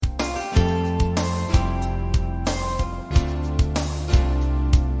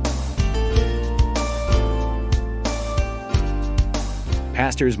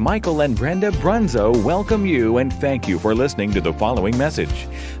Pastors Michael and Brenda Brunzo welcome you and thank you for listening to the following message.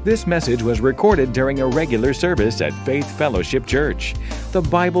 This message was recorded during a regular service at Faith Fellowship Church. The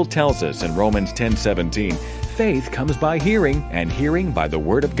Bible tells us in Romans 10:17, faith comes by hearing, and hearing by the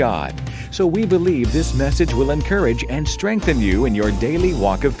Word of God. So we believe this message will encourage and strengthen you in your daily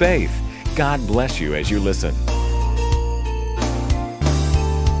walk of faith. God bless you as you listen.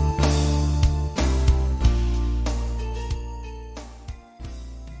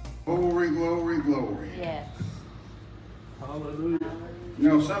 Glory, glory, glory. Yes. Hallelujah. You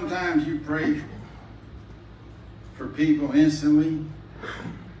know, sometimes you pray for people instantly,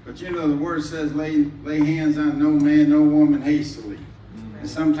 but you know the word says lay hands on no man, no woman hastily. And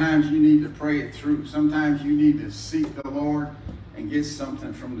sometimes you need to pray it through. Sometimes you need to seek the Lord and get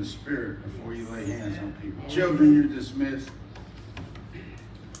something from the Spirit before you lay hands on people. Children, you're dismissed.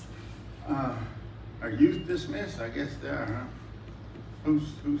 Are youth dismissed? I guess they are, huh? Who's?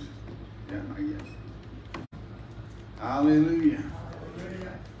 Yeah, I guess. Hallelujah.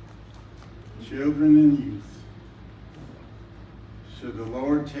 Children and youth. Should the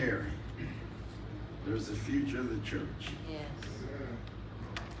Lord tarry, there's the future of the church. Yes.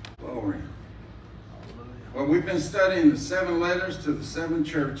 Glory. Well, we've been studying the 7 letters to the 7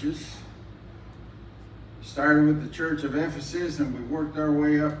 churches. We started with the church of Ephesus, and we worked our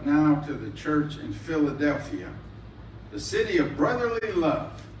way up now to the church in Philadelphia, the city of brotherly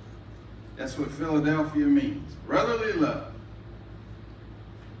love. That's what Philadelphia means, brotherly love.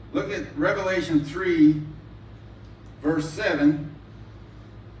 Look at Revelation 3, verse 7,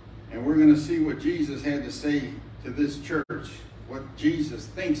 and we're going to see what Jesus had to say to this church, what Jesus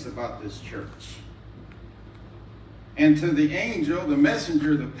thinks about this church. And to the angel, the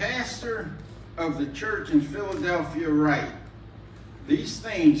messenger, the pastor of the church in Philadelphia write, these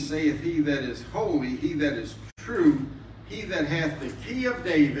things saith he that is holy, he that is true, he that hath the key of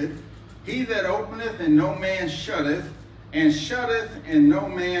David, he that openeth and no man shutteth, and shutteth and no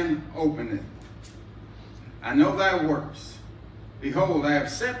man openeth. I know thy works. Behold, I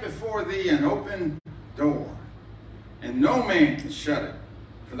have set before thee an open door, and no man can shut it.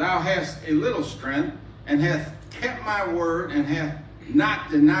 For thou hast a little strength, and hast kept my word, and hath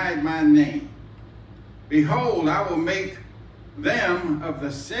not denied my name. Behold, I will make them of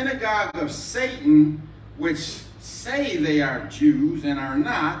the synagogue of Satan, which say they are Jews, and are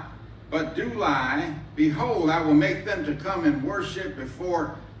not, but do lie. Behold, I will make them to come and worship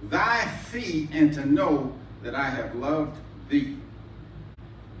before thy feet, and to know that I have loved thee.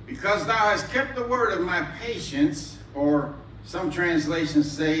 Because thou hast kept the word of my patience, or some translations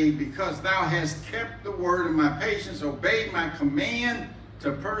say, because thou hast kept the word of my patience, obeyed my command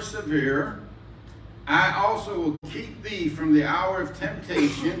to persevere, I also will keep thee from the hour of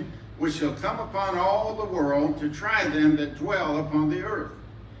temptation, which shall come upon all the world to try them that dwell upon the earth.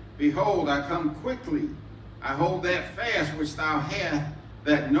 Behold, I come quickly. I hold that fast which thou hast,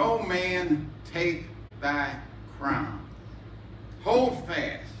 that no man take thy crown. Hold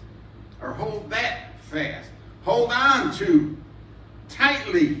fast, or hold that fast. Hold on to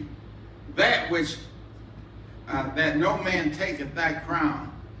tightly that which that no man taketh thy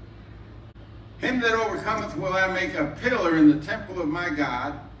crown. Him that overcometh will I make a pillar in the temple of my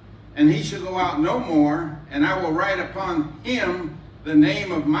God, and he shall go out no more, and I will write upon him the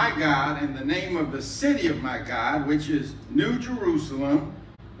name of my God, and the name of the city of my God, which is New Jerusalem,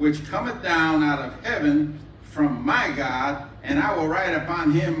 which cometh down out of heaven from my God, and I will write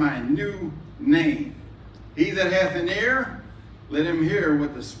upon him my new name. He that hath an ear, let him hear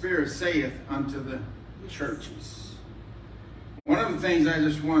what the Spirit saith unto the churches. One of the things I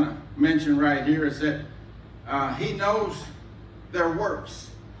just want to mention right here is that he knows their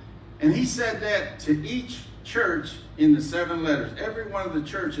works. And he said that to each church in the 7 letters. Every one of the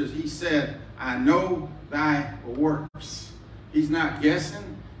churches, he said, I know thy works. He's not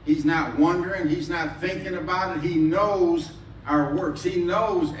guessing. He's not wondering. He's not thinking about it. He knows our works. He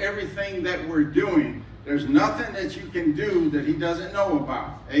knows everything that we're doing. There's nothing that you can do that he doesn't know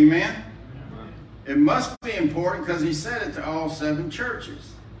about. Amen? It must be important because he said it to all 7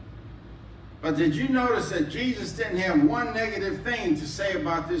 churches. But did you notice that Jesus didn't have one negative thing to say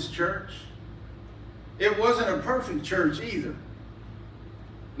about this church? It wasn't a perfect church either.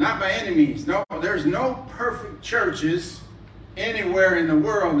 Not by any means. No, there's no perfect churches anywhere in the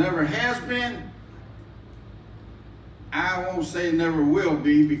world. Never has been. I won't say never will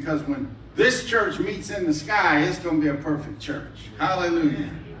be, because when this church meets in the sky, it's going to be a perfect church.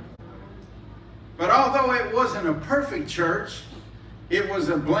 Hallelujah. But although it wasn't a perfect church, it was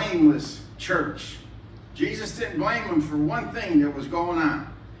a blameless church. Jesus didn't blame them for one thing that was going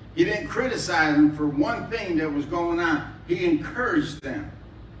on. He didn't criticize them for one thing that was going on. He encouraged them.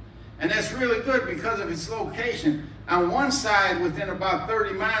 And that's really good because of its location. On one side, within about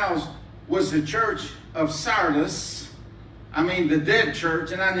 30 miles, was the church of Sardis. I mean, the dead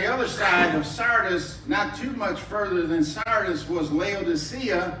church. And on the other side of Sardis, not too much further than Sardis, was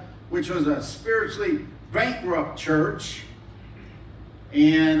Laodicea, which was a spiritually bankrupt church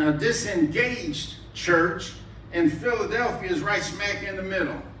and a disengaged church. And Philadelphia is right smack in the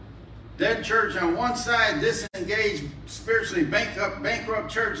middle. Dead church on one side, disengaged, spiritually bankrupt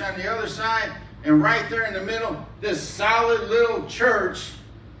church on the other side, and right there in the middle, this solid little church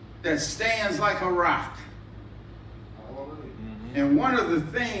that stands like a rock. Mm-hmm. And one of the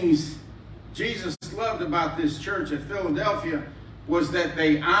things Jesus loved about this church at Philadelphia was that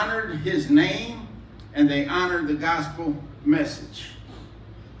they honored his name and they honored the gospel message.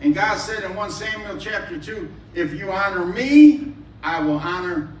 And God said in 1 Samuel chapter 2, if you honor me, I will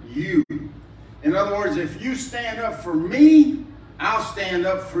honor you. In other words, if you stand up for me, I'll stand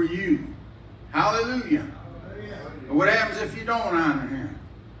up for you. Hallelujah. But what happens if you don't honor him?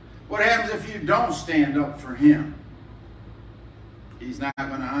 What happens if you don't stand up for him? He's not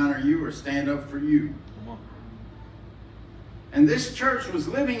going to honor you or stand up for you. And this church was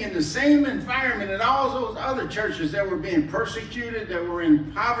living in the same environment that all those other churches that were being persecuted, that were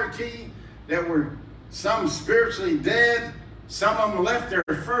in poverty, that were some spiritually dead. Some of them left their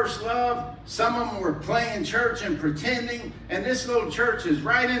first love. Some of them were playing church and pretending. And this little church is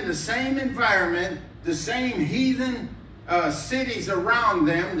right in the same environment, the same heathen cities around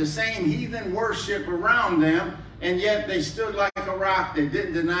them, the same heathen worship around them. And yet they stood like a rock. They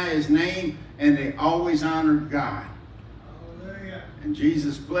didn't deny his name. And they always honored God. Hallelujah. And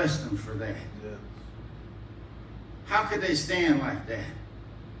Jesus blessed them for that. Yeah. How could they stand like that?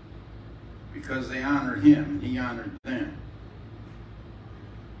 Because they honored him and he honored them.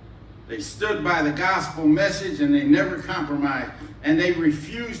 They stood by the gospel message and they never compromised. And they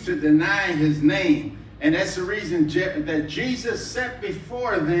refused to deny his name. And that's the reason that Jesus set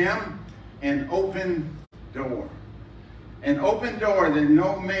before them an open door. An open door that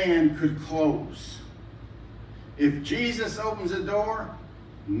no man could close. If Jesus opens a door,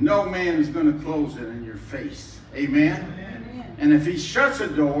 no man is going to close it in your face. Amen? Amen. And if he shuts a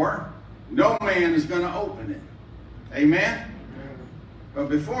door, no man is going to open it. Amen? But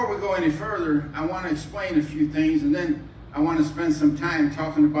before we go any further, I want to explain a few things, and then I want to spend some time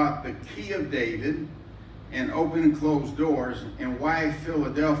talking about the key of David and open and closed doors and why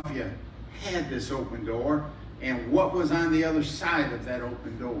Philadelphia had this open door and what was on the other side of that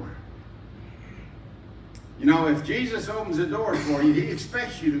open door. You know, if Jesus opens a door for you, he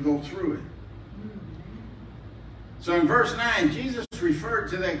expects you to go through it. So in verse 9, Jesus referred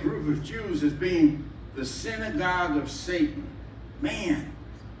to that group of Jews as being the synagogue of Satan. Man,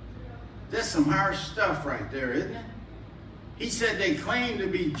 that's some harsh stuff right there, isn't it? He said they claimed to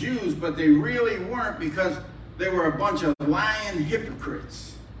be Jews, but they really weren't because they were a bunch of lying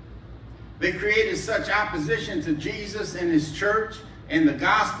hypocrites. They created such opposition to Jesus and his church and the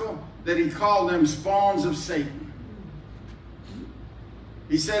gospel that he called them spawns of Satan.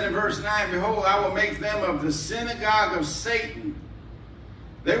 He said in verse 9, behold, I will make them of the synagogue of Satan.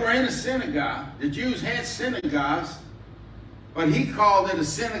 They were in a synagogue. The Jews had synagogues. But he called it a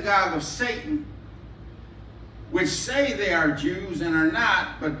synagogue of Satan, which say they are Jews and are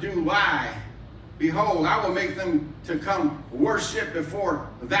not, but do lie. Behold, I will make them to come worship before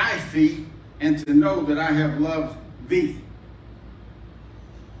thy feet and to know that I have loved thee.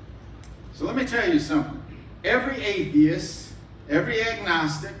 So let me tell you something. Every atheist, every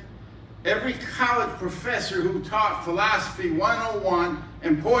agnostic, every college professor who taught philosophy 101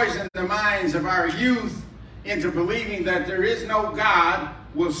 and poisoned the minds of our youth into believing that there is no God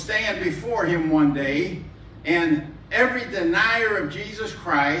will stand before him one day, and every denier of Jesus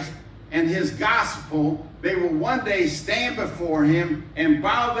Christ and his gospel, they will one day stand before him and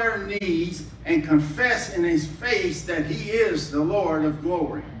bow their knees and confess in his face that he is the Lord of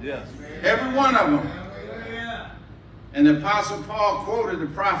glory. Yes. Every one of them. And the Apostle Paul quoted the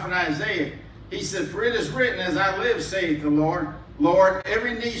prophet Isaiah. He said, for it is written, as I live, saith the Lord, Lord,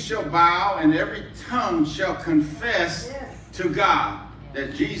 every knee shall bow and every tongue shall confess to God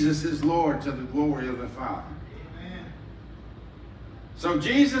that Jesus is Lord to the glory of the Father. Amen. So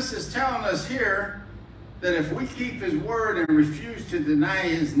Jesus is telling us here that if we keep his word and refuse to deny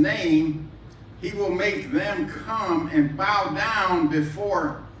his name, he will make them come and bow down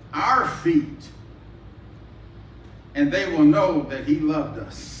before our feet. And they will know that he loved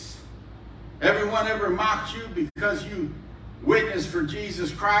us. Everyone ever mocked you because you witness for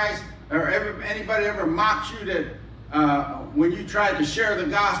Jesus Christ, or anybody ever mocked you that when you tried to share the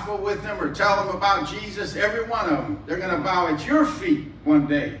gospel with them or tell them about Jesus? Every one of them, they're going to bow at your feet one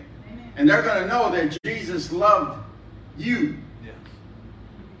day. And they're going to know that Jesus loved you.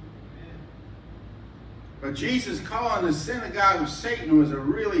 But Jesus calling the synagogue of Satan was a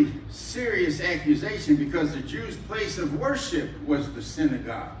really serious accusation, because the Jews' place of worship was the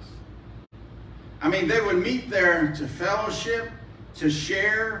synagogues. I mean, they would meet there to fellowship, to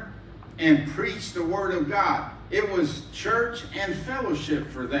share, and preach the word of God. It was church and fellowship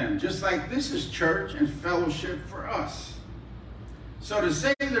for them, just like this is church and fellowship for us. So to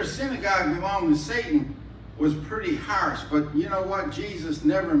say their synagogue belonged to Satan was pretty harsh, but you know what? Jesus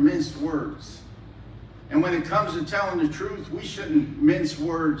never minced words. And when it comes to telling the truth, we shouldn't mince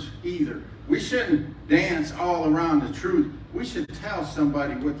words either. We shouldn't dance all around the truth. We should tell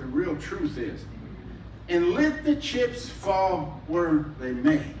somebody what the real truth is. And let the chips fall where they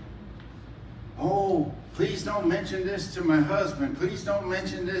may. Oh, please don't mention this to my husband. Please don't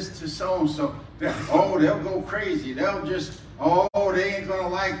mention this to so-and-so. Oh, they'll go crazy. They'll just, oh, they ain't going to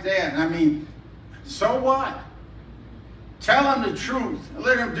like that. I mean, so what? Tell them the truth.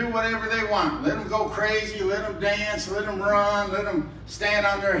 Let them do whatever they want. Let them go crazy. Let them dance. Let them run. Let them stand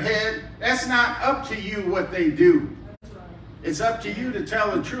on their head. That's not up to you what they do. It's up to you to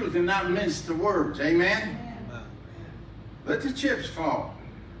tell the truth and not mince the words. Amen? Let the chips fall.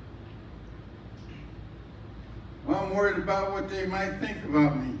 Well, I'm worried about what they might think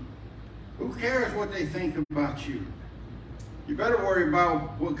about me. Who cares what they think about you? You better worry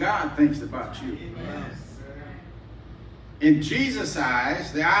about what God thinks about you. Amen. In Jesus'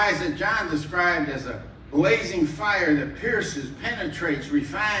 eyes, the eyes that John described as a blazing fire that pierces, penetrates,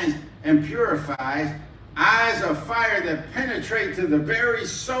 refines, and purifies, eyes of fire that penetrate to the very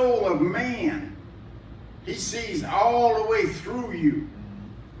soul of man. He sees all the way through you.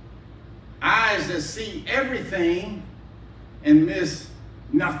 Eyes that see everything and miss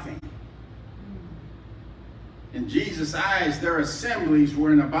nothing. In Jesus' eyes, their assemblies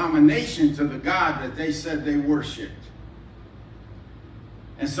were an abomination to the God that they said they worshiped.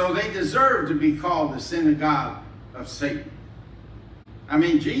 And so they deserve to be called the synagogue of Satan. I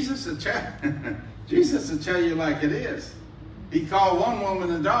mean, Jesus will tell you like it is. He called one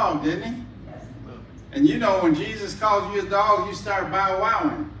woman a dog, didn't he? Yes. And you know, when Jesus calls you a dog, you start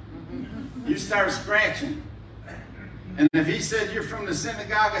bow-wowing. You start scratching. And if he said you're from the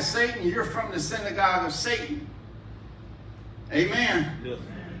synagogue of Satan, you're from the synagogue of Satan. Amen. Yes.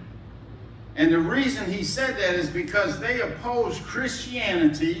 And the reason he said that is because they opposed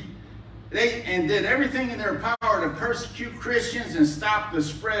Christianity and did everything in their power to persecute Christians and stop the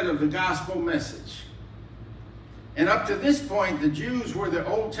spread of the gospel message. And up to this point, the Jews were the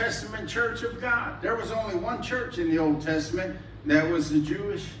Old Testament church of God. There was only one church in the Old Testament, that was the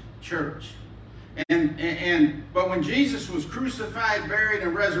Jewish church. But when Jesus was crucified, buried,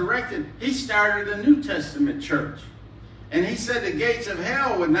 and resurrected, he started a New Testament church. And he said the gates of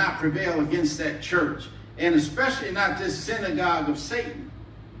hell would not prevail against that church, and especially not this synagogue of Satan.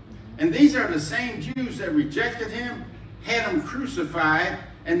 And these are the same Jews that rejected him, had him crucified,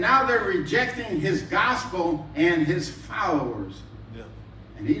 and now they're rejecting his gospel and his followers. Yeah.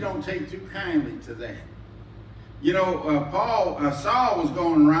 And he don't take too kindly to that. You know, Saul was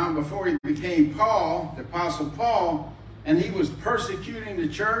going around before he became Paul, the Apostle Paul, and he was persecuting the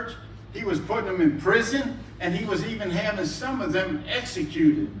church. He was putting them in prison, and he was even having some of them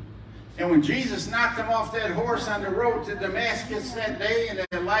executed. And when Jesus knocked him off that horse on the road to Damascus that day, and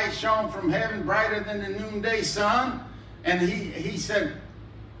the light shone from heaven brighter than the noonday sun, and he said,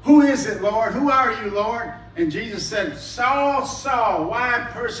 "Who is it, Lord? Who are you, Lord?" And Jesus said, "Saul, Saul, why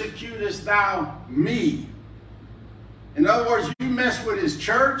persecutest thou me?" In other words, you mess with his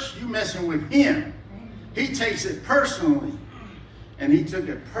church, you messing with him. He takes it personally. And he took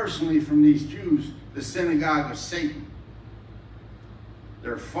it personally from these Jews, the synagogue of Satan.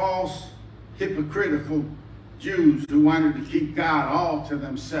 They're false, hypocritical Jews who wanted to keep God all to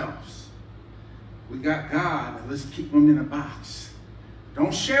themselves. We got God, let's keep them in a box.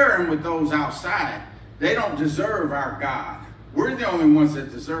 Don't share him with those outside. They don't deserve our God. We're the only ones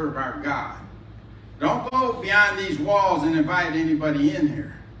that deserve our God. Don't go beyond these walls and invite anybody in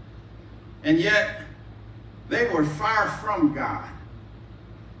here. And yet, they were far from God.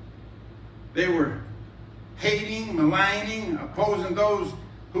 They were hating, maligning, opposing those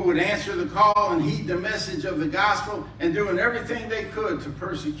who would answer the call and heed the message of the gospel, and doing everything they could to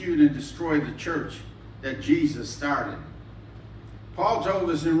persecute and destroy the church that Jesus started. Paul told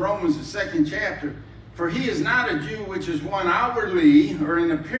us in Romans, the 2nd chapter, "For he is not a Jew which is one outwardly or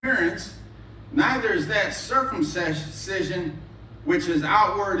in appearance, neither is that circumcision which is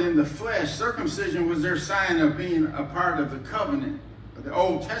outward in the flesh." Circumcision was their sign of being a part of the covenant, of the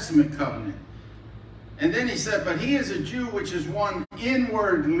Old Testament covenant. And then he said, but he is a Jew which is one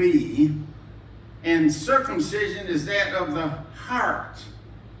inwardly, and circumcision is that of the heart.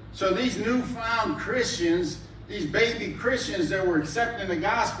 So these newfound Christians, these baby Christians that were accepting the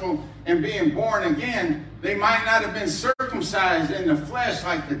gospel and being born again, they might not have been circumcised in the flesh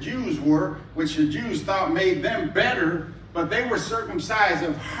like the Jews were, which the Jews thought made them better, but they were circumcised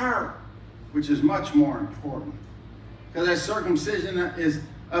of heart, which is much more important. Because that circumcision is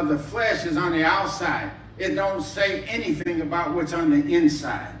of the flesh is on the outside. It don't say anything about what's on the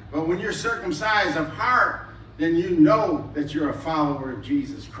inside. But when you're circumcised of heart, then you know that you're a follower of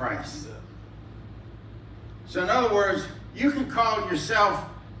Jesus Christ. So in other words, you can call yourself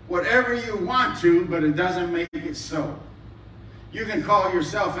whatever you want to, but it doesn't make it so. You can call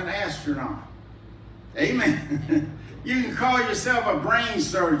yourself an astronaut. Amen. You can call yourself a brain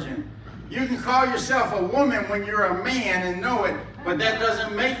surgeon. You can call yourself a woman when you're a man and know it, but that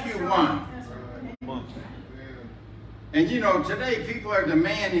doesn't make you one. And you know, today people are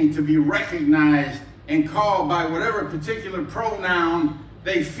demanding to be recognized and called by whatever particular pronoun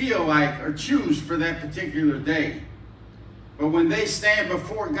they feel like or choose for that particular day. But when they stand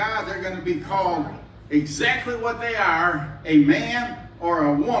before God, they're going to be called exactly what they are, a man or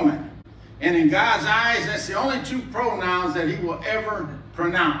a woman. And in God's eyes, that's the only two pronouns that he will ever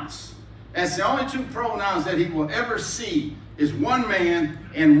pronounce. That's the only two pronouns that he will ever see is one man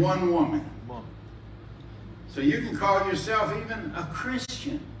and one woman. So you can call yourself even a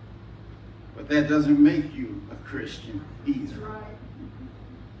Christian, but that doesn't make you a Christian either.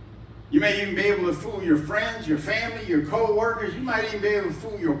 You may even be able to fool your friends, your family, your co-workers. You might even be able to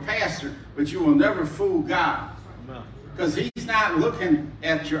fool your pastor, but you will never fool God. Because he's not looking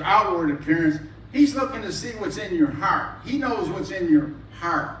at your outward appearance. He's looking to see what's in your heart. He knows what's in your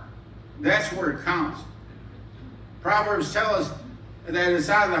heart. That's where it counts. Proverbs tell us that it's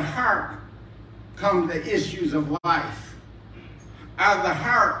out of the heart come the issues of life. Out of the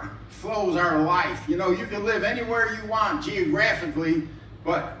heart flows our life. You know, you can live anywhere you want geographically,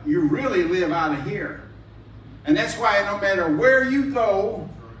 but you really live out of here. And that's why no matter where you go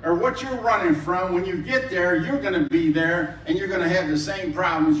or what you're running from, when you get there, you're going to be there and you're going to have the same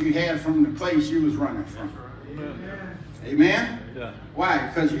problems you had from the place you was running from. Amen? Amen? Yeah. Why?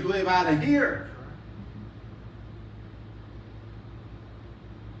 Because you live out of here.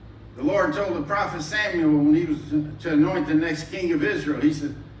 The Lord told the prophet Samuel when he was to anoint the next king of Israel, he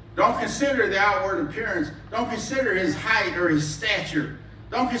said, don't consider the outward appearance. Don't consider his height or his stature.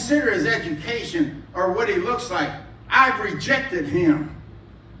 Don't consider his education or what he looks like. I've rejected him.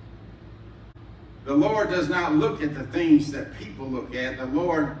 The Lord does not look at the things that people look at. The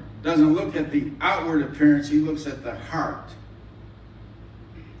Lord doesn't look at the outward appearance. He looks at the heart.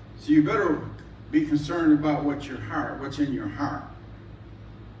 So you better be concerned about what's in your heart.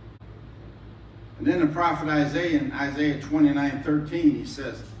 And then the prophet Isaiah, in Isaiah 29:13, he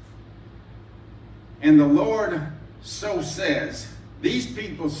says, and the Lord so says, these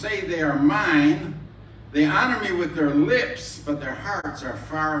people say they are mine. They honor me with their lips, but their hearts are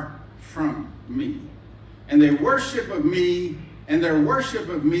far from me. And they worship of me, and their worship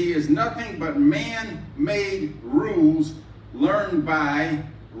of me is nothing but man-made rules learned by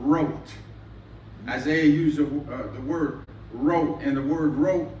rote. Isaiah used the word rote, and the word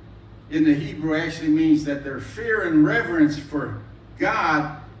rote in the Hebrew actually means that their fear and reverence for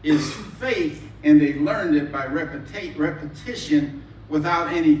God is fake, and they learned it by repetition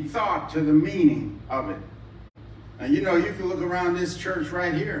without any thought to the meaning of it. Now, you know, you can look around this church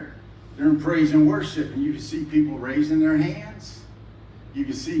right here during praise and worship, and you can see people raising their hands. You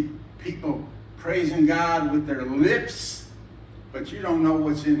can see people praising God with their lips, but you don't know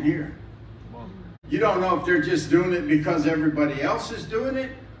what's in here. You don't know if they're just doing it because everybody else is doing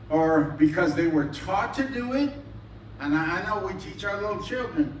it, or because they were taught to do it. And I know we teach our little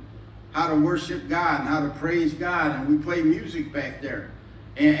children how to worship God and how to praise God, and we play music back there.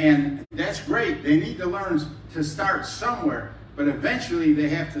 And that's great. They need to learn to start somewhere, but eventually they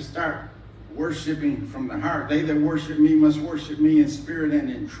have to start worshiping from the heart. They that worship me must worship me in spirit and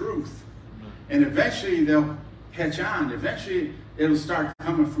in truth. And eventually they'll catch on. Eventually it'll start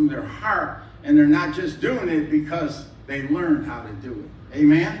coming from their heart, and they're not just doing it because they learned how to do it.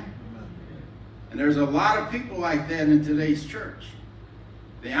 Amen? And there's a lot of people like that in today's church.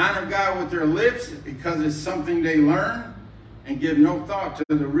 They honor God with their lips because it's something they learn and give no thought to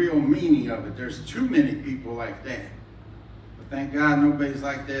the real meaning of it. There's too many people like that. But thank God nobody's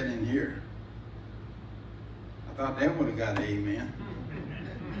like that in here. I thought that would have got an amen.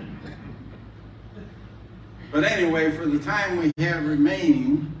 But anyway, for the time we have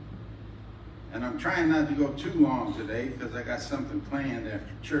remaining, and I'm trying not to go too long today because I got something planned after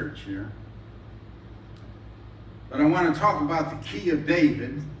church here. But I want to talk about the key of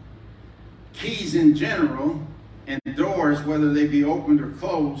David, keys in general, and doors, whether they be opened or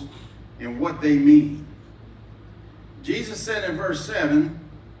closed, and what they mean. Jesus said in verse 7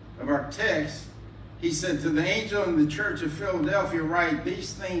 of our text, he said, to the angel in the church of Philadelphia write,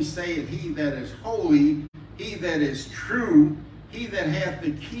 these things saith he that is holy, he that is true, he that hath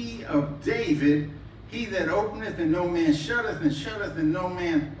the key of David, he that openeth and no man shutteth, and shutteth and no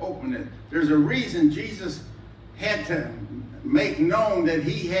man openeth. There's a reason Jesus had to make known that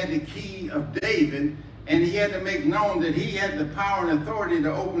he had the key of David, and he had to make known that he had the power and authority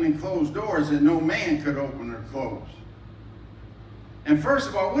to open and close doors that no man could open or close. And first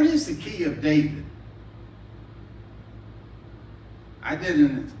of all, what is the key of David? I did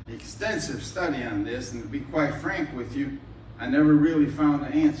an extensive study on this, and to be quite frank with you, I never really found the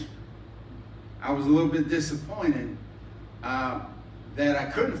answer. I was a little bit disappointed that I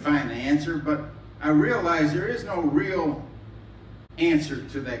couldn't find the answer, but I realized there is no real answer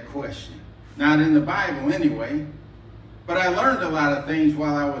to that question. Not in the Bible anyway, but I learned a lot of things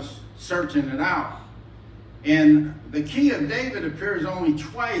while I was searching it out. And the key of David appears only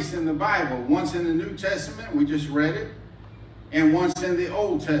twice in the Bible. Once in the New Testament, we just read it, and once in the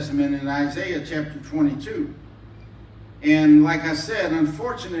Old Testament in Isaiah chapter 22. And like I said,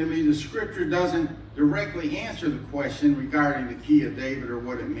 unfortunately, the scripture doesn't directly answer the question regarding the key of David or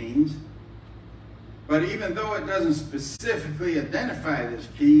what it means. But even though it doesn't specifically identify this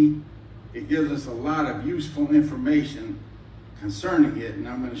key, it gives us a lot of useful information concerning it, and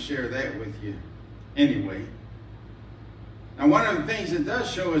I'm going to share that with you anyway. Now, one of the things it does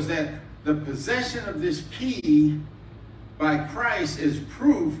show is that the possession of this key by Christ is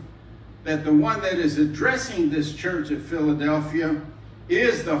proof that the one that is addressing this church at Philadelphia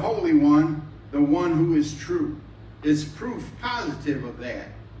is the Holy One, the one who is true. It's proof positive of that.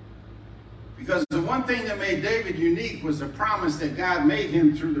 Because the one thing that made David unique was the promise that God made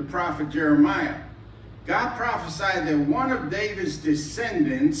him through the prophet Jeremiah. God prophesied that one of David's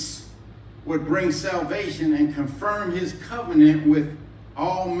descendants would bring salvation and confirm his covenant with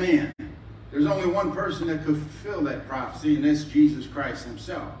all men. There's only one person that could fulfill that prophecy, and that's Jesus Christ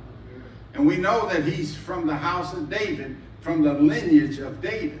himself. And we know that he's from the house of David, from the lineage of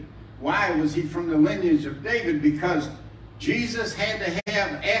David. Why was he from the lineage of David? Because Jesus had to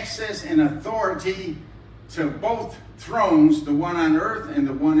have access and authority to both thrones, the one on earth and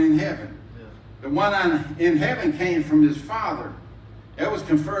the one in heaven. Yeah. The one in heaven came from his Father. That was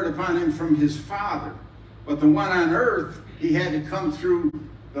conferred upon him from his Father. But the one on earth, he had to come through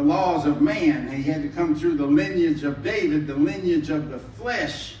the laws of man. He had to come through the lineage of David, the lineage of the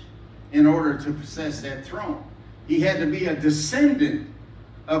flesh, in order to possess that throne. He had to be a descendant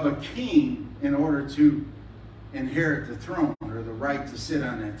of a king in order to inherit the throne, or the right to sit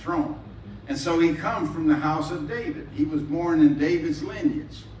on that throne. And so he comes from the house of David. He was born in David's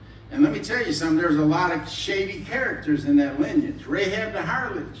lineage. And let me tell you something, there's a lot of shady characters in that lineage. Rahab the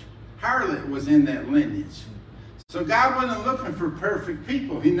harlot was in that lineage. So God wasn't looking for perfect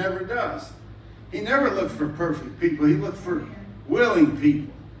people. He never does. He never looked for perfect people. He looked for willing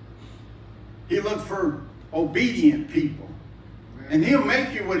people. He looked for obedient people. And he'll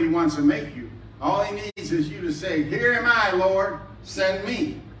make you what he wants to make you. All he needs is you to say, here am I, Lord, send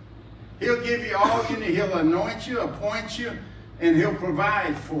me. He'll give you all you need. He'll anoint you, appoint you, and he'll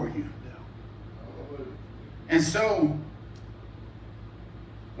provide for you. And so,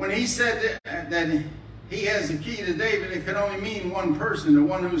 when he said that he has the key to David, it could only mean one person, the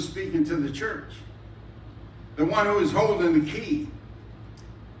one who's speaking to the church. The one who is holding the key.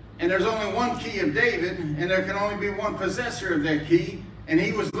 And there's only one key of David, and there can only be one possessor of that key. And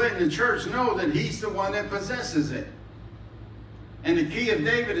he was letting the church know that he's the one that possesses it. And the key of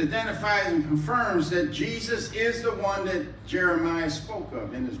David identifies and confirms that Jesus is the one that Jeremiah spoke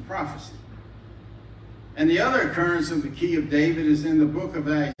of in his prophecy. And the other occurrence of the key of David is in the book of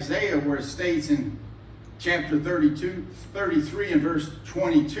Isaiah, where it states in chapter 33 and verse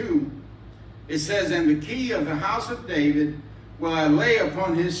 22, it says, and the key of the house of David will I lay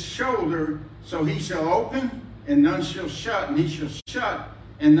upon his shoulder, so he shall open, and none shall shut, and he shall shut,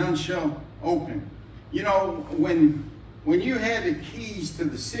 and none shall open. You know, when you had the keys to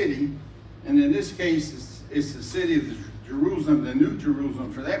the city, and in this case, it's the city of Jerusalem, the New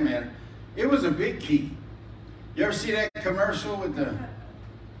Jerusalem for that matter, it was a big key. You ever see that commercial with the,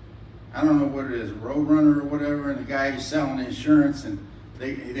 I don't know what it is, Roadrunner or whatever, and the guy who's selling insurance, and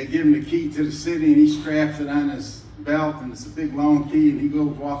they give him the key to the city, and he straps it on his belt, and it's a big long key, and he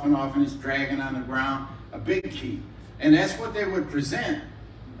goes walking off, and he's dragging on the ground, a big key. And that's what they would present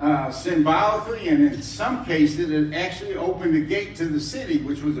symbolically, and in some cases it actually opened the gate to the city,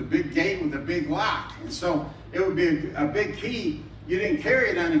 which was a big gate with a big lock. And so it would be a big key. You didn't carry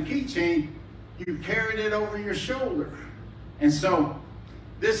it on a keychain, you carried it over your shoulder. And so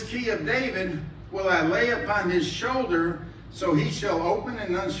this key of David will I lay upon his shoulder, so he shall open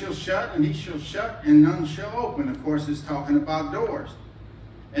and none shall shut, and he shall shut and none shall open. Of course, it's talking about doors.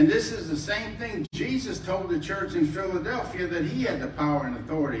 And this is the same thing Jesus told the church in Philadelphia that he had the power and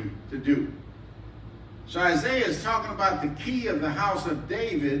authority to do. So Isaiah is talking about the key of the house of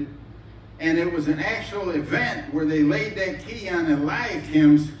David, and it was an actual event where they laid that key on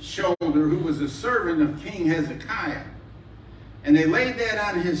Eliakim's shoulder, who was a servant of King Hezekiah. And they laid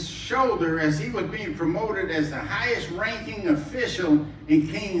that on his shoulder as he was being promoted as the highest ranking official in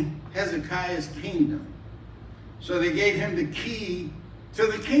King Hezekiah's kingdom. So they gave him the key to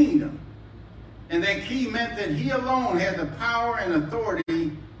the kingdom. And that key meant that he alone had the power and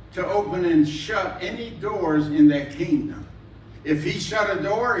authority to open and shut any doors in that kingdom. If he shut a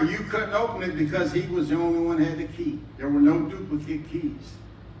door, you couldn't open it because he was the only one who had the key. There were no duplicate keys.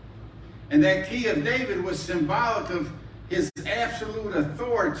 And that key of David was symbolic of his absolute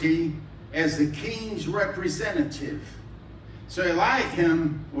authority as the king's representative. So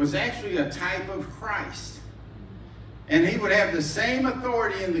Eliakim was actually a type of Christ. And he would have the same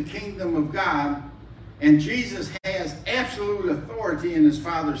authority in the kingdom of God. And Jesus has absolute authority in his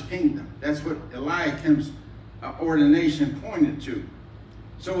Father's kingdom. That's what Eliakim's ordination pointed to.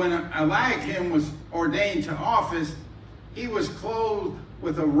 So when Eliakim was ordained to office, he was clothed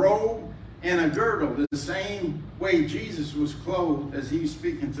with a robe and a girdle, the same way Jesus was clothed as he was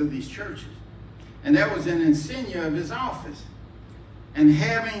speaking to these churches. And that was an insignia of his office. And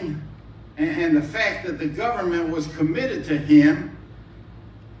the fact that the government was committed to him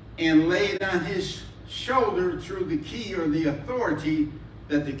and laid on his shoulder through the key or the authority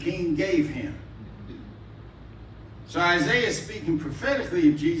that the king gave him. So Isaiah, speaking prophetically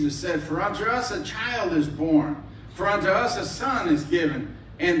of Jesus, said, "For unto us a child is born, for unto us a son is given,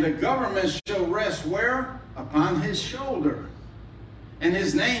 and the government shall rest where? Upon his shoulder. And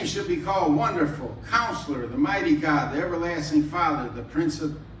his name shall be called Wonderful, Counselor, the Mighty God, the Everlasting Father, the Prince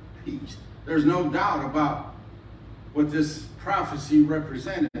of Peace." There's no doubt about what this prophecy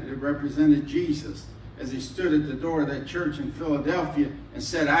represented. It represented Jesus as he stood at the door of that church in Philadelphia and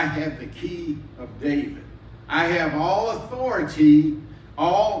said, "I have the key of David. I have all authority,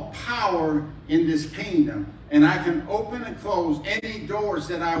 all power in this kingdom, and I can open and close any doors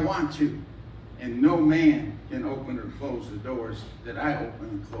that I want to, and no man can open or close the doors that I open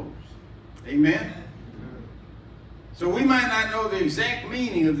and close." Amen? So we might not know the exact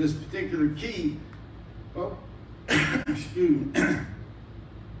meaning of this particular key. Oh, excuse me.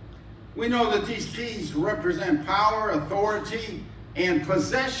 We know that these keys represent power, authority, and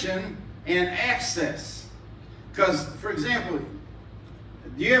possession and access. Because, for example,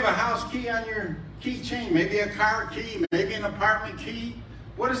 do you have a house key on your keychain? Maybe a car key, maybe an apartment key.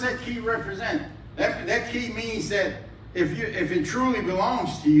 What does that key represent? That key means that if it truly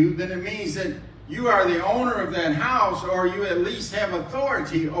belongs to you, then it means that you are the owner of that house, or you at least have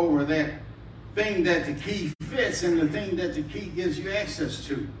authority over that thing that the key fits and the thing that the key gives you access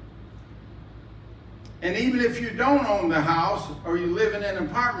to. And even if you don't own the house or you live in an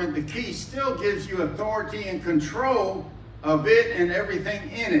apartment, the key still gives you authority and control of it and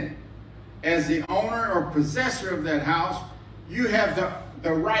everything in it. As the owner or possessor of that house, you have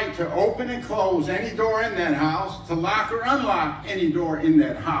the right to open and close any door in that house, to lock or unlock any door in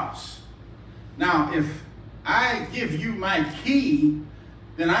that house. Now, if I give you my key,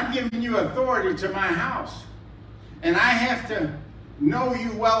 then I'm giving you authority to my house. And I have to know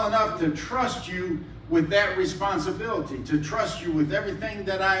you well enough to trust you with that responsibility, to trust you with everything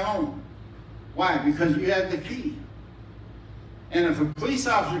that I own. Why? Because you have the key. And if a police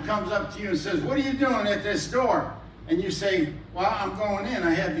officer comes up to you and says, "What are you doing at this door?" And you say, "Well, I'm going in,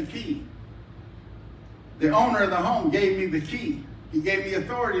 I have the key." The owner of the home gave me the key. He gave me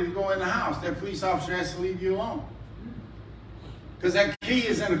authority to go in the house. That police officer has to leave you alone. Because that key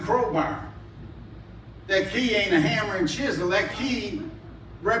is in a crowbar. That key ain't a hammer and chisel. That key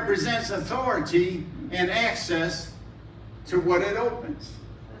represents authority and access to what it opens.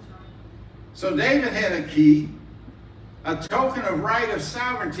 So David had a key, a token of right of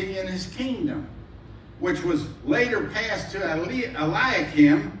sovereignty in his kingdom, which was later passed to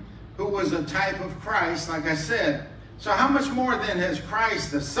Eliakim, who was a type of Christ, like I said. So how much more then has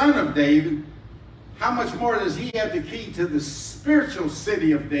Christ, the son of David, how much more does he have the key to the spiritual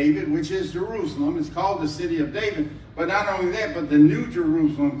city of David, which is Jerusalem? It's called the city of David. But not only that, but the new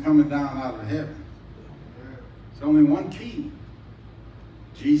Jerusalem coming down out of heaven. It's only one key.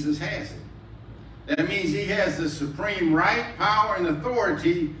 Jesus has it. That means he has the supreme right, power, and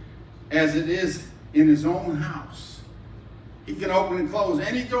authority as it is in his own house. He can open and close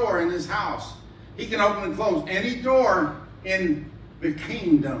any door in his house. He can open and close any door in the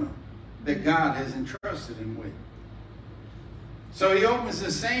kingdom that God has entrusted him with. So he opens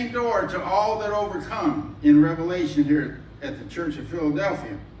the same door to all that overcome in Revelation here at the Church of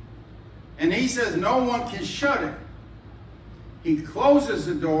Philadelphia. And he says no one can shut it. He closes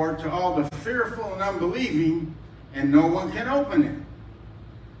the door to all the fearful and unbelieving, and no one can open it.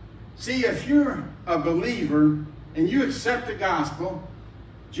 See, if you're a believer and you accept the gospel,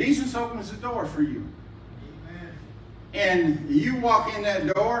 Jesus opens the door for you. Amen. And you walk in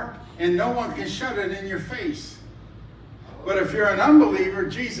that door, and no one can shut it in your face. But if you're an unbeliever,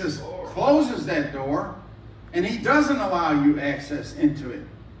 Jesus closes that door, and he doesn't allow you access into it.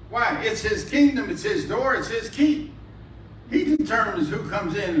 Why? It's his kingdom, it's his door, it's his key. He determines who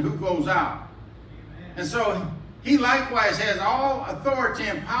comes in and who goes out. Amen. And so he likewise has all authority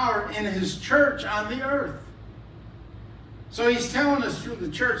and power in his church on the earth. So he's telling us through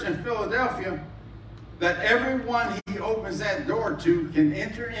the church in Philadelphia that everyone he opens that door to can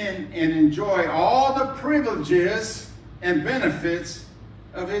enter in and enjoy all the privileges and benefits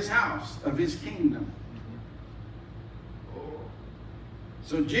of his house, of his kingdom.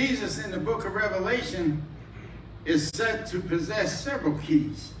 So Jesus in the book of Revelation is said to possess several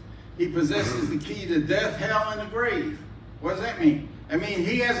keys. He possesses the key to death, hell, and the grave. What does that mean? I mean,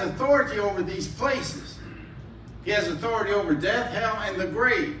 he has authority over these places. He has authority over death, hell, and the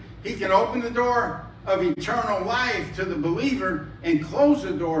grave. He can open the door of eternal life to the believer and close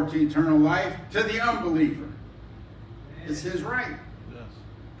the door to eternal life to the unbeliever. It's his right.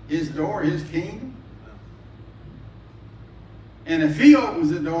 His door, his kingdom. And if he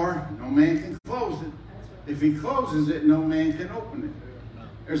opens the door, no man can close it. If he closes it, no man can open it.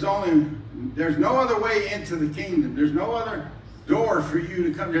 There's no other way into the kingdom. There's no other door for you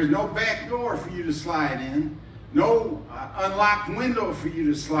to come. There's no back door for you to slide in. No unlocked window for you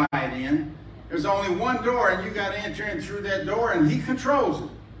to slide in. There's only one door, and you got to enter in through that door, and he controls it.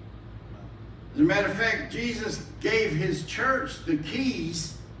 As a matter of fact, Jesus gave his church the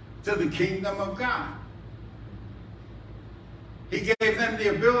keys to the kingdom of God. He gave them the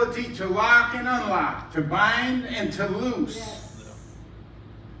ability to lock and unlock, to bind and to loose. Yes.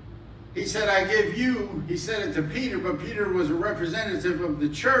 He said, I give you, he said it to Peter, but Peter was a representative of the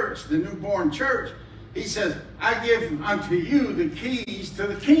church, the newborn church. He says, I give unto you the keys to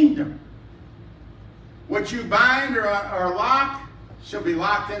the kingdom. What you bind or lock shall be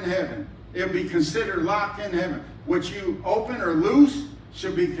locked in heaven. It'll be considered locked in heaven. What you open or loose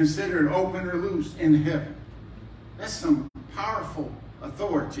shall be considered open or loose in heaven. That's some powerful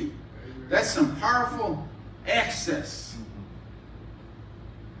authority. That's some powerful access.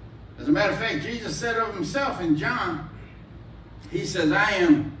 As a matter of fact, Jesus said of himself in John, he says, I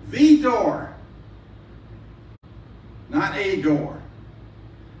am the door, not a door.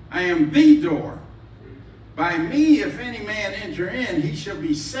 I am the door. By me, if any man enter in, he shall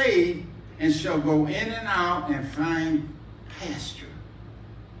be saved and shall go in and out and find pasture.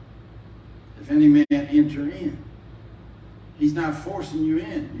 If any man enter in. He's not forcing you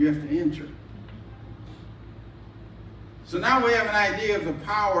in. You have to enter. So now we have an idea of the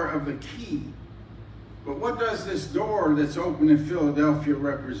power of the key. But what does this door that's open in Philadelphia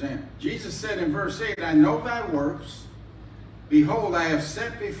represent? Jesus said in verse 8, I know thy works. Behold, I have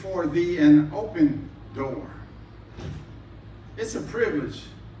set before thee an open door. It's a privilege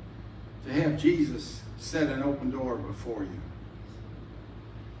to have Jesus set an open door before you.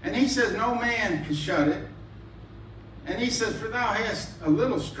 And he says, no man can shut it. And he says, for thou hast a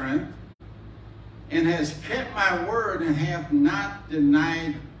little strength, and hast kept my word, and have not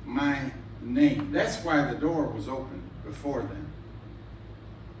denied my name. That's why the door was open before them.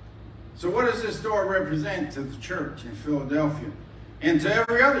 So what does this door represent to the church in Philadelphia? And to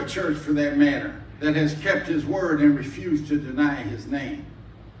every other church, for that matter, that has kept his word and refused to deny his name.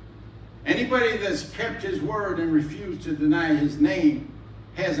 Anybody that's kept his word and refused to deny his name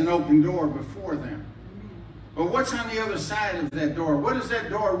has an open door before them. But what's on the other side of that door? What does that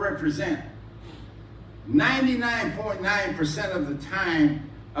door represent? 99.9% of the time,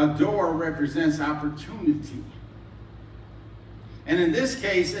 a door represents opportunity. And in this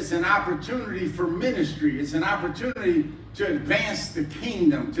case, it's an opportunity for ministry. It's an opportunity to advance the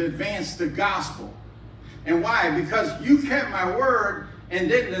kingdom, to advance the gospel. And why? Because you kept my word and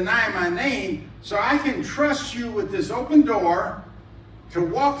didn't deny my name, so I can trust you with this open door to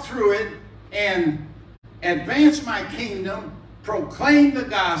walk through it and advance my kingdom, proclaim the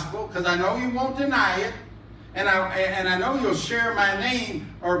gospel, because I know you won't deny it, And I know you'll share my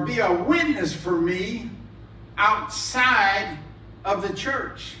name or be a witness for me outside of the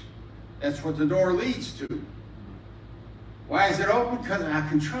church. That's what the door leads to. Why is it open? Because I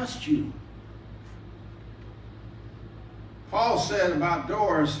can trust you. Paul said about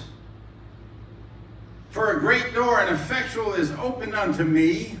doors, for a great door and effectual is opened unto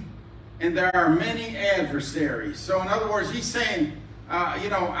me, and there are many adversaries. So in other words, he's saying,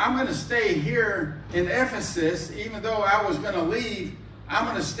 I'm going to stay here in Ephesus, even though I was going to leave. I'm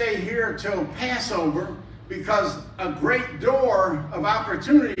going to stay here till Passover because a great door of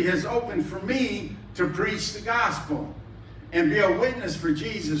opportunity has opened for me to preach the gospel and be a witness for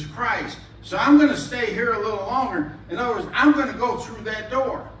Jesus Christ. So I'm going to stay here a little longer. In other words, I'm going to go through that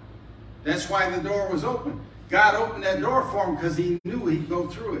door. That's why the door was open. God opened that door for him because he knew he'd go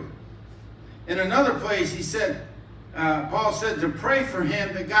through it. In another place, he said, Paul said to pray for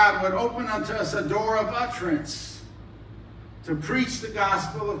him that God would open unto us a door of utterance to preach the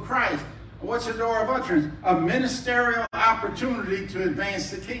gospel of Christ. What's a door of utterance? A ministerial opportunity to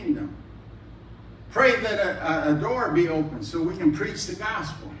advance the kingdom. Pray that a door be open so we can preach the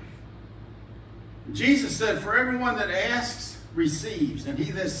gospel. Jesus said, for everyone that asks receives, and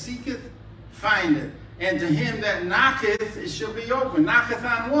he that seeketh findeth, and to him that knocketh it shall be open. Knocketh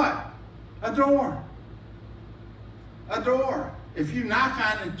on what? A door. A door. If you knock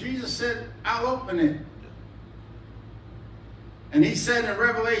on it, Jesus said, I'll open it. And he said in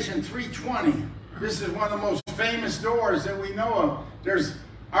Revelation 3:20, this is one of the most famous doors that we know of. There's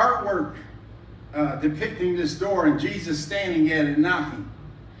artwork depicting this door and Jesus standing at it knocking.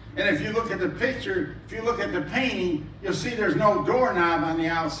 And if you look at the picture, if you look at the painting, you'll see there's no doorknob on the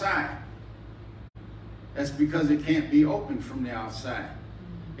outside. That's because it can't be opened from the outside.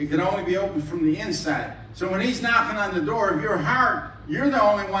 It can only be opened from the inside. So when he's knocking on the door of your heart, you're the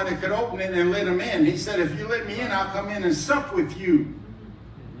only one that could open it and let him in. He said, if you let me in, I'll come in and sup with you.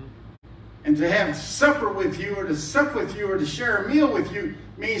 And to have supper with you or to sup with you or to share a meal with you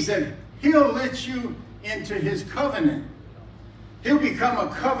means that he'll let you into his covenant. He'll become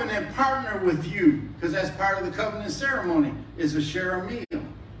a covenant partner with you because that's part of the covenant ceremony is to share a meal.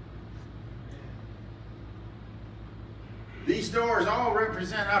 These doors all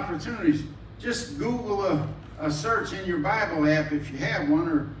represent opportunities. Just Google a search in your Bible app if you have one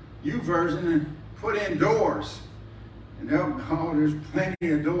or YouVersion and put in doors. And there's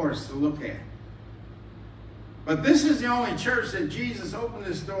plenty of doors to look at. But this is the only church that Jesus opened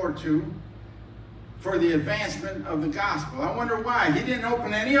this door to for the advancement of the gospel. I wonder why. He didn't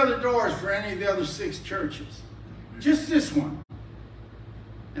open any other doors for any of the other 6 churches. Just this one.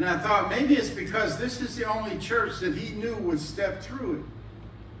 And I thought maybe it's because this is the only church that he knew would step through it.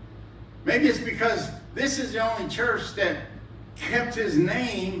 Maybe it's because this is the only church that kept his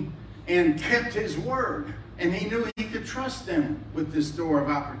name and kept his word. And he knew he could trust them with this door of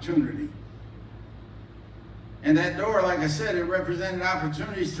opportunity. And that door, like I said, it represented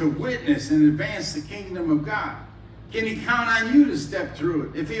opportunities to witness and advance the kingdom of God. Can he count on you to step through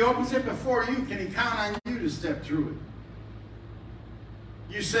it? If he opens it before you, can he count on you to step through it?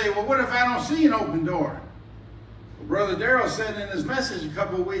 You say, well, what if I don't see an open door? Well, Brother Darrell said in his message a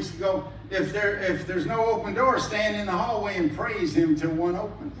couple of weeks ago, if there's no open door, stand in the hallway and praise him till one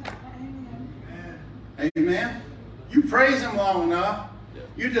opens. Amen. Amen. You praise him long enough,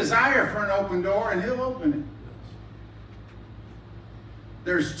 you desire for an open door, and he'll open it.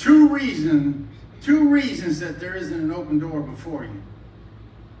 There's two reasons that there isn't an open door before you.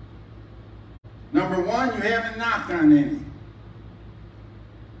 Number one, you haven't knocked on any.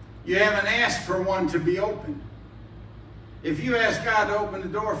 You haven't asked for one to be opened. If you ask God to open the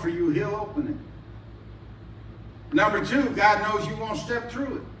door for you, he'll open it. Number two, God knows you won't step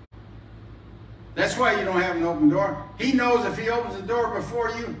through it. That's why you don't have an open door. He knows if he opens the door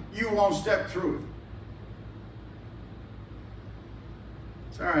before you, you won't step through it.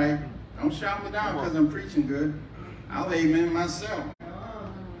 It's all right. Don't shout me down because I'm preaching good. I'll amen myself.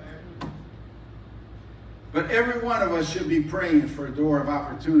 But every one of us should be praying for a door of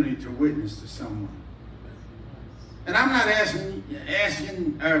opportunity to witness to someone. And I'm not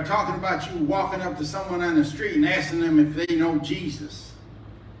talking about you walking up to someone on the street and asking them if they know Jesus.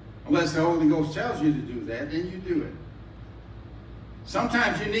 Unless the Holy Ghost tells you to do that, then you do it.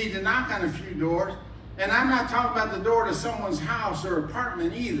 Sometimes you need to knock on a few doors. And I'm not talking about the door to someone's house or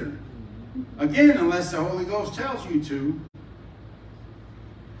apartment either. Again, unless the Holy Ghost tells you to.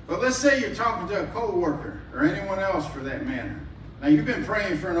 But let's say you're talking to a co-worker or anyone else for that matter. Now you've been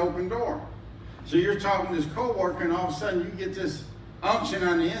praying for an open door. So you're talking to this co-worker and all of a sudden you get this unction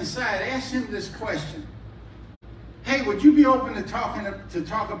on the inside. Ask him this question. Hey, would you be open to talk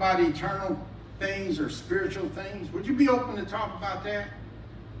about eternal things or spiritual things? Would you be open to talk about that?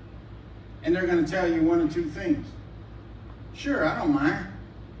 And they're going to tell you one or two things. Sure, I don't mind.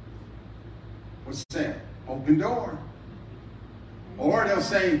 What's that? Open door. Or they'll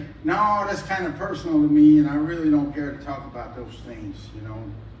say, no, that's kind of personal to me, and I really don't care to talk about those things, you know.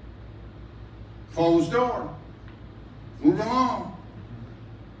 Closed door. Move along.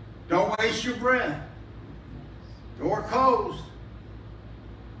 Don't waste your breath. Door closed.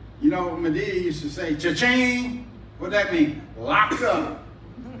 You know, Medea used to say, cha-ching. What'd that mean? Locked up.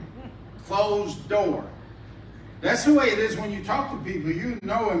 Closed door. That's the way it is when you talk to people. You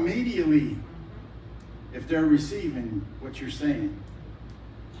know immediately if they're receiving what you're saying.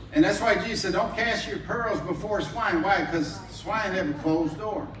 And that's why Jesus said, don't cast your pearls before swine. Why? Because swine have a closed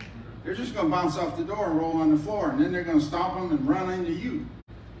door. They're just going to bounce off the door and roll on the floor, and then they're going to stomp them and run into you.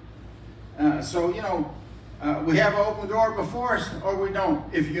 So, you know, we have an open door before us, or we don't.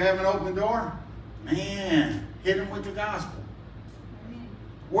 If you have an open door, man, hit them with the gospel.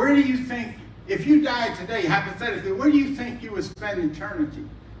 Where do you think, if you died today, hypothetically, where do you think you would spend eternity?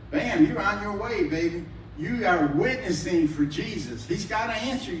 Bam, you're on your way, baby. You are witnessing for Jesus. He's got to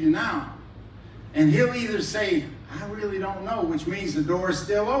answer you now. And he'll either say, I really don't know, which means the door is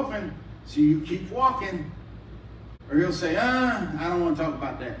still open, so you keep walking. Or he'll say, I don't want to talk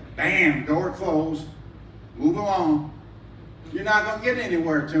about that. Bam, door closed. Move along. You're not going to get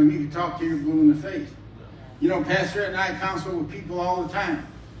anywhere to him. You can talk to your blue in the face. You know, Pastor and I counsel with people all the time.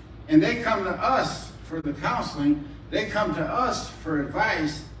 And they come to us for the counseling. They come to us for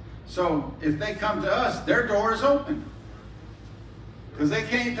advice. So if they come to us, their door is open. Because they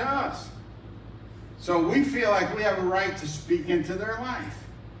came to us. So we feel like we have a right to speak into their life.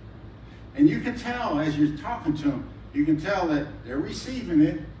 And you can tell as you're talking to them, you can tell that they're receiving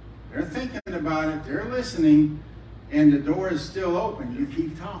it, they're thinking about it, they're listening, and the door is still open. You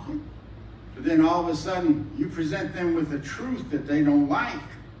keep talking. But then all of a sudden, you present them with a truth that they don't like.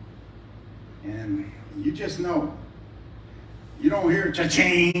 And you just know. You don't hear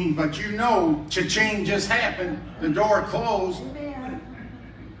cha-ching, but you know cha-ching just happened. The door closed.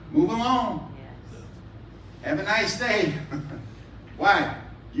 Move along. Have a nice day. Why?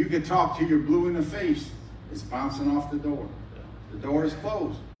 You can talk to your blue in the face. It's bouncing off the door. The door is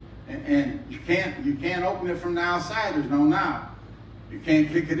closed. And you can't open it from the outside. There's no knob. You can't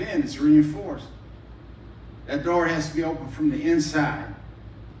kick it in. It's reinforced. That door has to be opened from the inside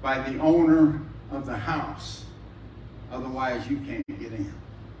by the owner of the house. Otherwise, you can't get in.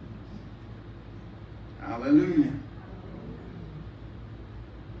 Hallelujah.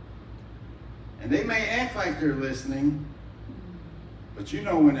 And they may act like they're listening, but you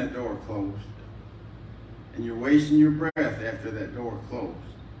know when that door closed. And you're wasting your breath after that door closed.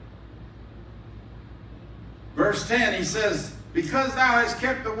 Verse 10, he says, because thou hast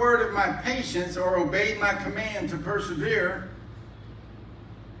kept the word of my patience, or obeyed my command to persevere.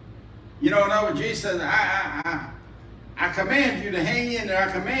 You know, no, Jesus says, I command you to hang in there.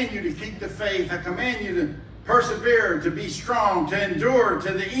 I command you to keep the faith. I command you to persevere, to be strong, to endure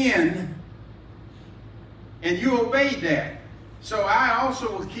to the end. And you obeyed that. So I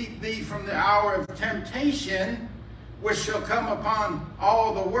also will keep thee from the hour of temptation, which shall come upon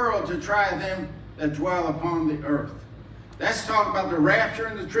all the world to try them that dwell upon the earth. That's talking about the rapture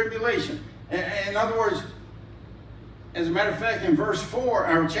and the tribulation. In other words, as a matter of fact, in verse 4,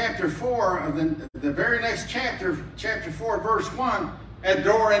 or chapter 4 of the very next chapter, chapter 4, verse 1, a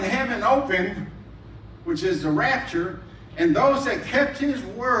door in heaven opened, which is the rapture, and those that kept his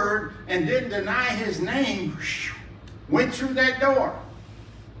word and didn't deny his name went through that door.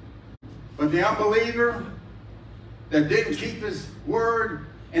 But the unbeliever that didn't keep his word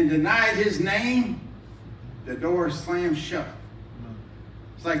and denied his name, the door slammed shut.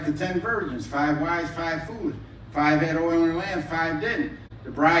 It's like the 10 virgins, 5 wise, 5 foolish. 5 had oil in their lamps, 5 didn't.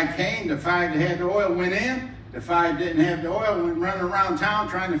 The bride came, the 5 that had the oil went in, the 5 didn't have the oil, went running around town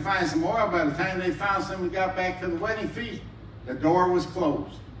trying to find some oil. By the time they found some and got back to the wedding feast, the door was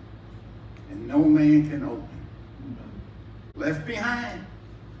closed. And no man can open. Left behind.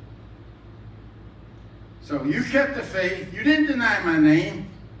 So you kept the faith, you didn't deny my name,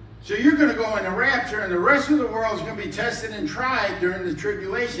 so you're going to go in the rapture, and the rest of the world is going to be tested and tried during the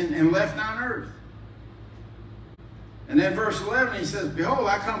tribulation and left on earth. And then verse 11, he says, behold,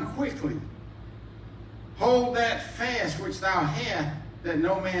 I come quickly. Hold that fast which thou hast, that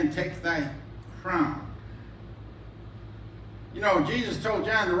no man take thy crown. You know, Jesus told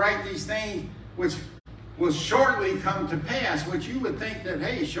John to write these things which will shortly come to pass, which you would think that,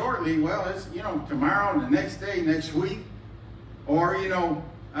 hey, shortly, well, it's, you know, tomorrow, the next day, next week. Or, you know,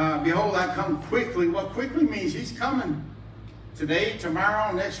 behold, I come quickly. Well, quickly means he's coming today,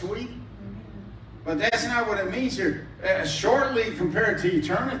 tomorrow, next week. But that's not what it means here. Shortly compared to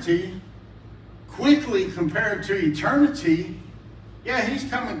eternity, quickly compared to eternity, yeah, he's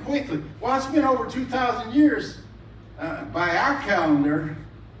coming quickly. Well, it's been over 2,000 years by our calendar,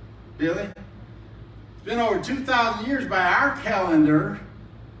 Billy. It's been over 2,000 years by our calendar,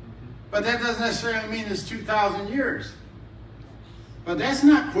 but that doesn't necessarily mean it's 2,000 years. But that's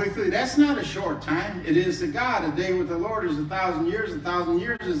not quickly. That's not a short time. It is to God. A day with the Lord is 1,000 years. 1,000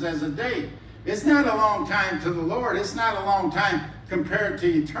 years is as a day. It's not a long time to the Lord. It's not a long time compared to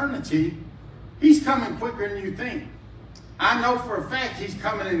eternity. He's coming quicker than you think. I know for a fact he's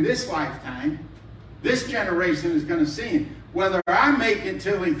coming in this lifetime. This generation is going to see him. Whether I make it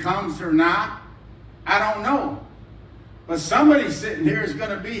till he comes or not, I don't know. But somebody sitting here is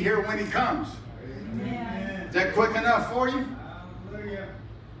going to be here when he comes. Amen. Is that quick enough for you? Hallelujah.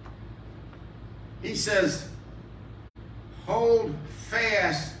 He says, hold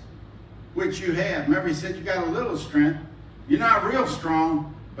fast which you have. Remember, he said you got a little strength. You're not real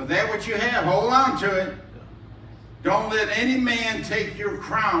strong, but that what you have, hold on to it. Don't let any man take your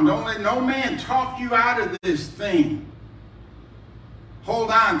crown. Don't let no man talk you out of this thing. Hold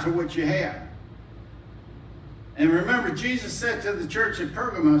on to what you have. And remember, Jesus said to the church at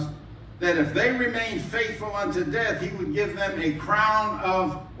Pergamos that if they remained faithful unto death, he would give them a crown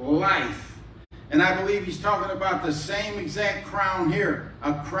of life. And I believe he's talking about the same exact crown here,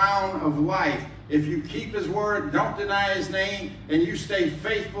 a crown of life. If you keep his word, don't deny his name, and you stay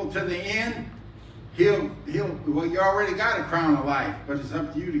faithful to the end, well, you already got a crown of life, but it's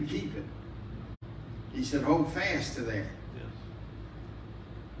up to you to keep it. He said, hold fast to that. Yes.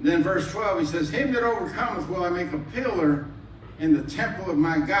 Then verse 12, he says, him that overcometh will I make a pillar in the temple of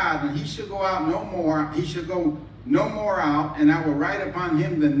my God, and he shall go out no more. He shall go no more out, and I will write upon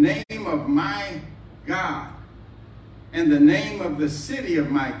him the name of my God, and the name of the city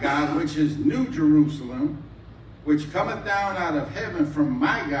of my God, which is New Jerusalem, which cometh down out of heaven from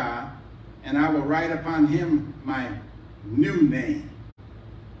my God, and I will write upon him my new name.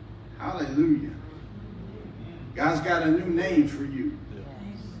 Hallelujah. God's got a new name for you.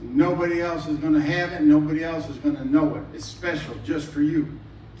 Nobody else is going to have it. Nobody else is going to know it. It's special just for you.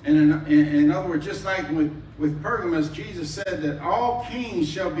 And in other words, just like with Pergamos, Jesus said that all kings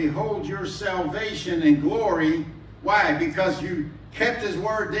shall behold your salvation and glory. Why? Because you kept his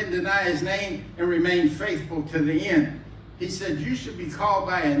word, didn't deny his name, and remained faithful to the end. He said, you should be called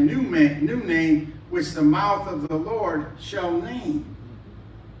by a new name, which the mouth of the Lord shall name.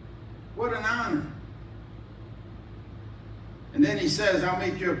 What an honor. And then he says, I'll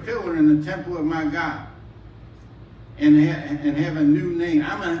make you a pillar in the temple of my God. And have a new name.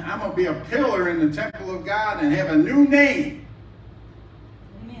 I'm going to be a pillar in the temple of God and have a new name.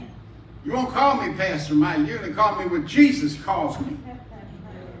 Amen. You won't call me Pastor Mike. You're going to call me what Jesus calls me.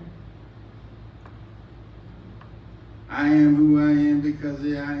 I am who I am because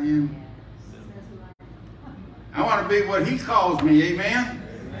I am. I want to be what he calls me. Amen?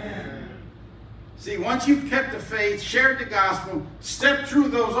 Amen. See, once you've kept the faith, shared the gospel, stepped through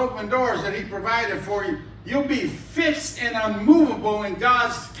those open doors that he provided for you, you'll be fixed and unmovable in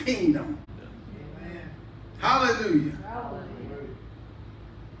God's kingdom. Amen. Hallelujah. Hallelujah.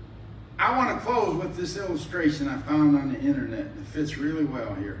 I want to close with this illustration I found on the internet. It fits really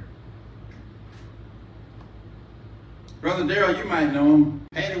well here. Brother Darrell, you might know him.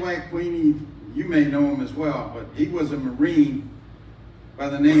 Patty White Queenie, you may know him as well. But he was a Marine by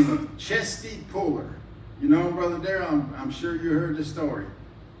the name of Chesty Puller. You know him, Brother Darrell? I'm sure you heard the story.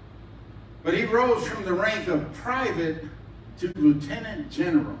 But he rose from the rank of private to lieutenant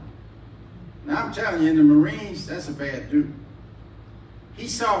general. Now I'm telling you, in the Marines, that's a bad dude. He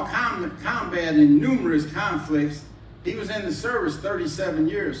saw combat in numerous conflicts. He was in the service 37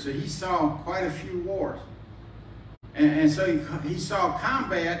 years, so he saw quite a few wars. And so he saw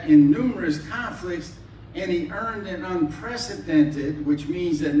combat in numerous conflicts, and he earned an unprecedented, which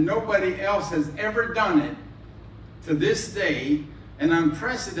means that nobody else has ever done it to this day, an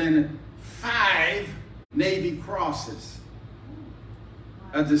unprecedented 5 Navy crosses,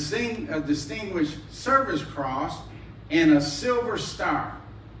 a distinguished service cross, and a silver star.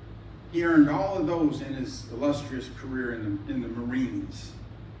 He earned all of those in his illustrious career in the Marines.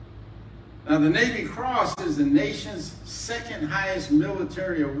 Now, the Navy Cross is the nation's second highest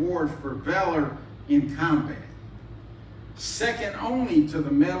military award for valor in combat, second only to the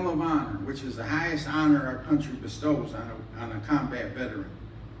Medal of Honor, which is the highest honor our country bestows on a combat veteran.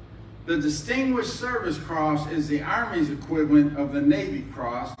 The Distinguished Service Cross is the Army's equivalent of the Navy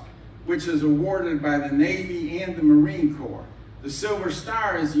Cross, which is awarded by the Navy and the Marine Corps. The Silver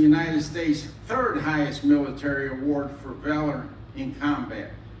Star is the United States' third highest military award for valor in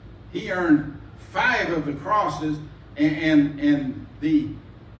combat. He earned 5 of the crosses and the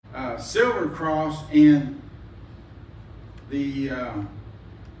silver cross and the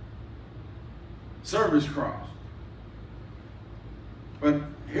service cross. But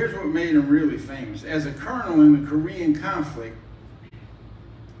here's what made him really famous. As a colonel in the Korean conflict,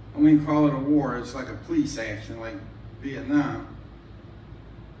 I wouldn't call it a war, it's like a police action like Vietnam.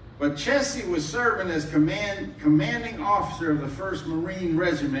 But Chessie was serving as commanding officer of the 1st Marine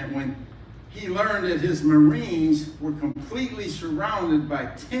Regiment when he learned that his Marines were completely surrounded by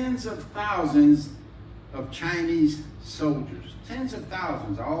tens of thousands of Chinese soldiers. Tens of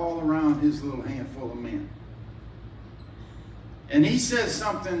thousands all around his little handful of men. And he says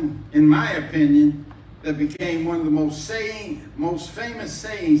something, in my opinion, that became one of the most famous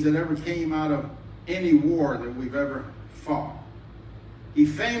sayings that ever came out of any war that we've ever fought. He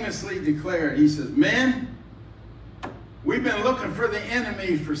famously declared, he says, "Men, we've been looking for the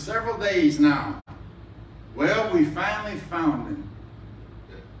enemy for several days now. Well, we finally found him."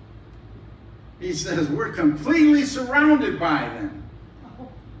 He says, "We're completely surrounded by them.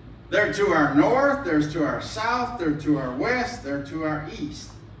 They're to our north, they're to our south, they're to our west, they're to our east.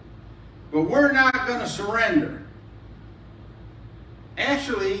 But we're not going to surrender."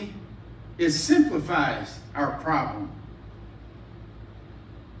 Actually, it simplifies our problem.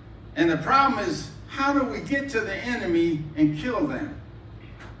 And the problem is, how do we get to the enemy and kill them?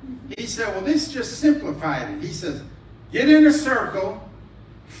 He said, well, this just simplified it. He says, get in a circle,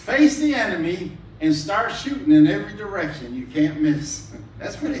 face the enemy, and start shooting in every direction. You can't miss.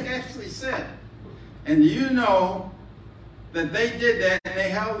 That's what he actually said. And you know that they did that, and they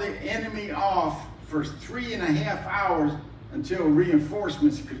held the enemy off for 3.5 hours until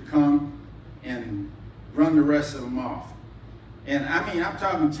reinforcements could come and run the rest of them off. And I mean, I'm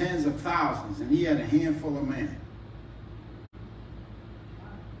talking tens of thousands, and he had a handful of men.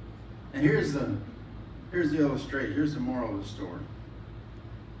 And here's the illustration. Here's the moral of the story.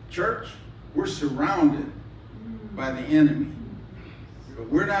 Church, we're surrounded by the enemy, but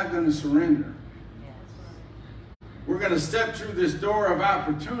we're not going to surrender. We're going to step through this door of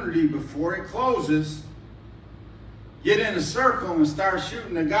opportunity before it closes, get in a circle and start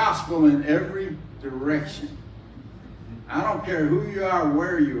shooting the gospel in every direction. I don't care who you are,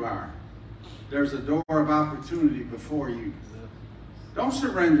 where you are. There's a door of opportunity before you. Don't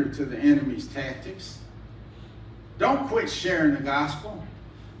surrender to the enemy's tactics. Don't quit sharing the gospel.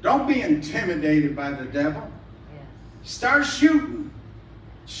 Don't be intimidated by the devil. Start shooting.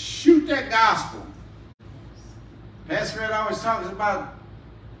 Shoot that gospel. Pastor Ed always talks about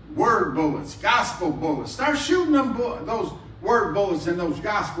word bullets, gospel bullets. Start shooting them those word bullets and those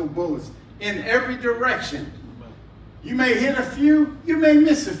gospel bullets in every direction. You may hit a few, you may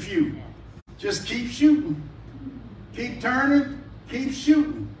miss a few. Just keep shooting. Keep turning, keep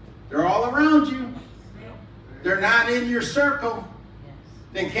shooting. They're all around you. They're not in your circle.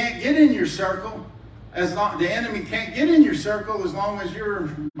 They can't get in your circle. The enemy can't get in your circle as long as you're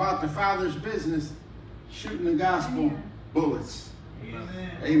about the Father's business, shooting the gospel bullets.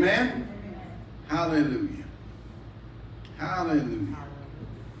 Amen. Amen? Hallelujah. Hallelujah.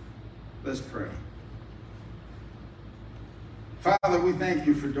 Let's pray. Father, we thank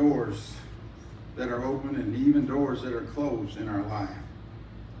you for doors that are open and even doors that are closed in our life.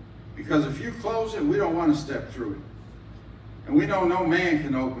 Because if you close it, we don't want to step through it. And we know no man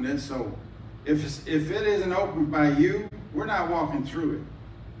can open it, so if it isn't opened by you, we're not walking through it.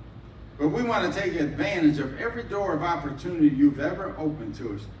 But we want to take advantage of every door of opportunity you've ever opened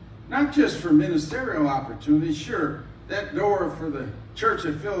to us. Not just for ministerial opportunities. Sure, that door for the Church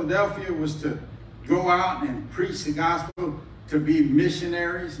of Philadelphia was to go out and preach the gospel, to be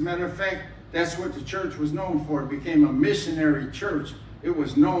missionaries. Matter of fact, that's what the church was known for. It became a missionary church. It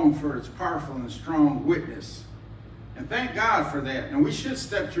was known for its powerful and strong witness. And thank God for that. And we should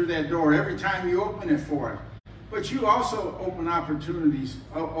step through that door every time you open it for us. But you also open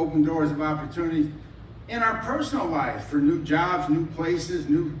doors of opportunities in our personal life for new jobs, new places,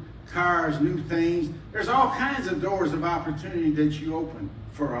 new cars, new things. There's all kinds of doors of opportunity that you open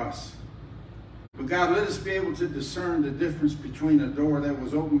for us. But God, let us be able to discern the difference between a door that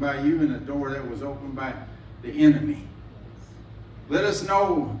was opened by you and a door that was opened by the enemy. Let us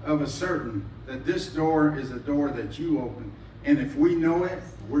know of a certain that this door is a door that you open. And if we know it,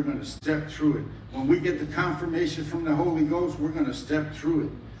 we're going to step through it. When we get the confirmation from the Holy Ghost, we're going to step through it.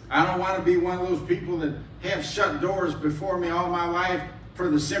 I don't want to be one of those people that have shut doors before me all my life for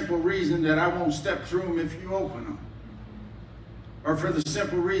the simple reason that I won't step through them if you open them. Or for the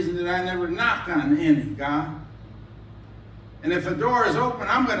simple reason that I never knocked on any, God. And if a door is open,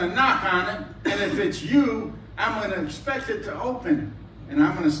 I'm going to knock on it. And if it's you, I'm going to expect it to open. and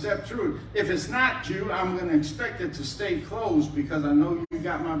I'm going to step through it. If it's not you, I'm going to expect it to stay closed because I know you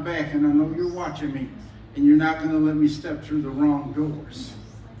got my back and I know you're watching me, and you're not going to let me step through the wrong doors.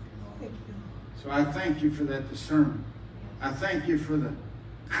 So I thank you for that discernment. I thank you for the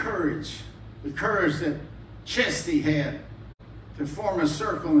courage that Chesty had to form a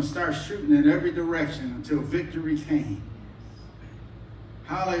circle and start shooting in every direction until victory came.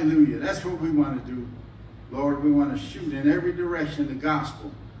 Hallelujah. That's what we want to do. Lord, we want to shoot in every direction the gospel,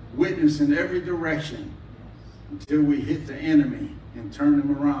 witness in every direction until we hit the enemy and turn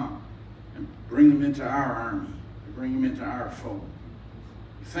them around and bring them into our army, and bring them into our fold.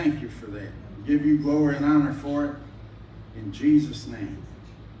 Thank you for that. We give you glory and honor for it. In Jesus' name,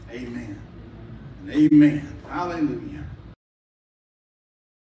 amen. And amen. Hallelujah.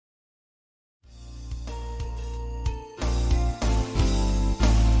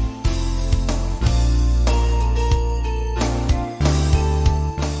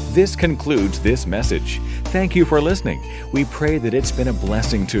 This concludes this message. Thank you for listening. We pray that it's been a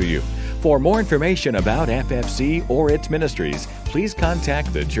blessing to you. For more information about FFC or its ministries, please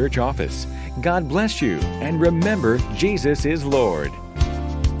contact the church office. God bless you, and remember, Jesus is Lord.